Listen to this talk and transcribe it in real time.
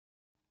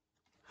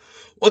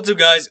What's up,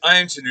 guys? I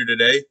am Sinu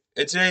today,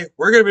 and today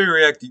we're going to be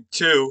reacting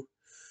to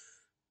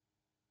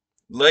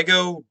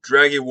Lego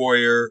Dragon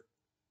Warrior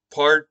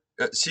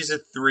Season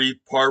 3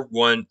 Part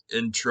 1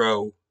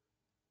 intro.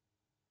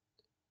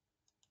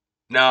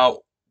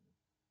 Now,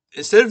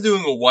 instead of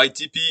doing a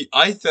YTP,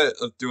 I thought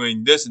of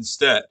doing this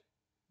instead,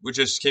 which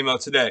just came out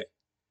today.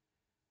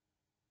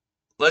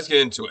 Let's get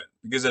into it,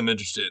 because I'm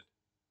interested.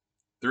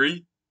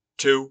 3,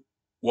 2,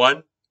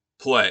 1,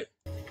 play.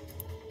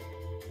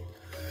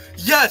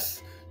 Yes!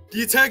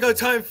 The Attack on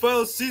Titan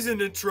final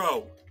season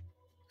intro!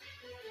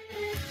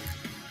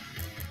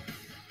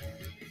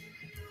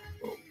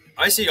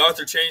 I see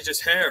Arthur changed his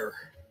hair.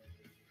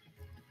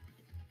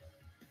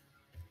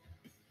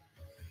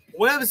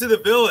 What happens to the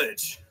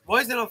village? Why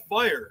is it on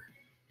fire?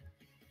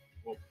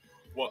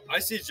 Well, I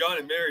see John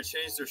and Mary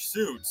change their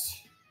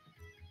suits.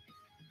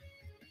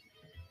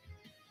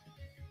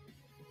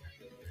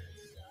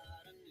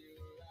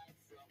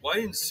 Why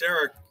didn't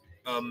Sarah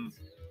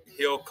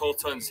heal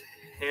Colton's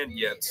hand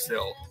yet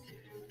still?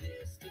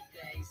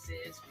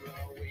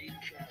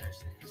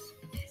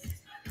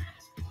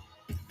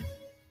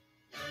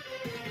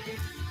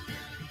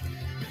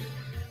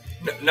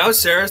 Now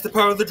Sarah has the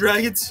power of the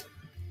dragons?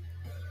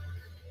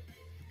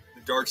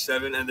 The Dark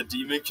Seven and the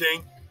Demon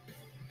King?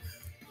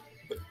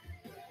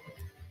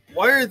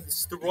 Why are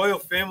the royal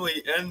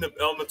family and the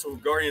elemental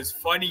guardians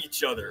fighting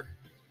each other?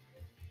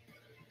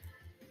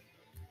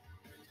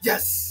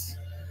 Yes!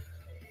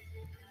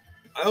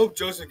 I hope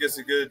Joseph gets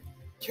a good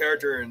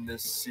character in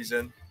this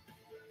season.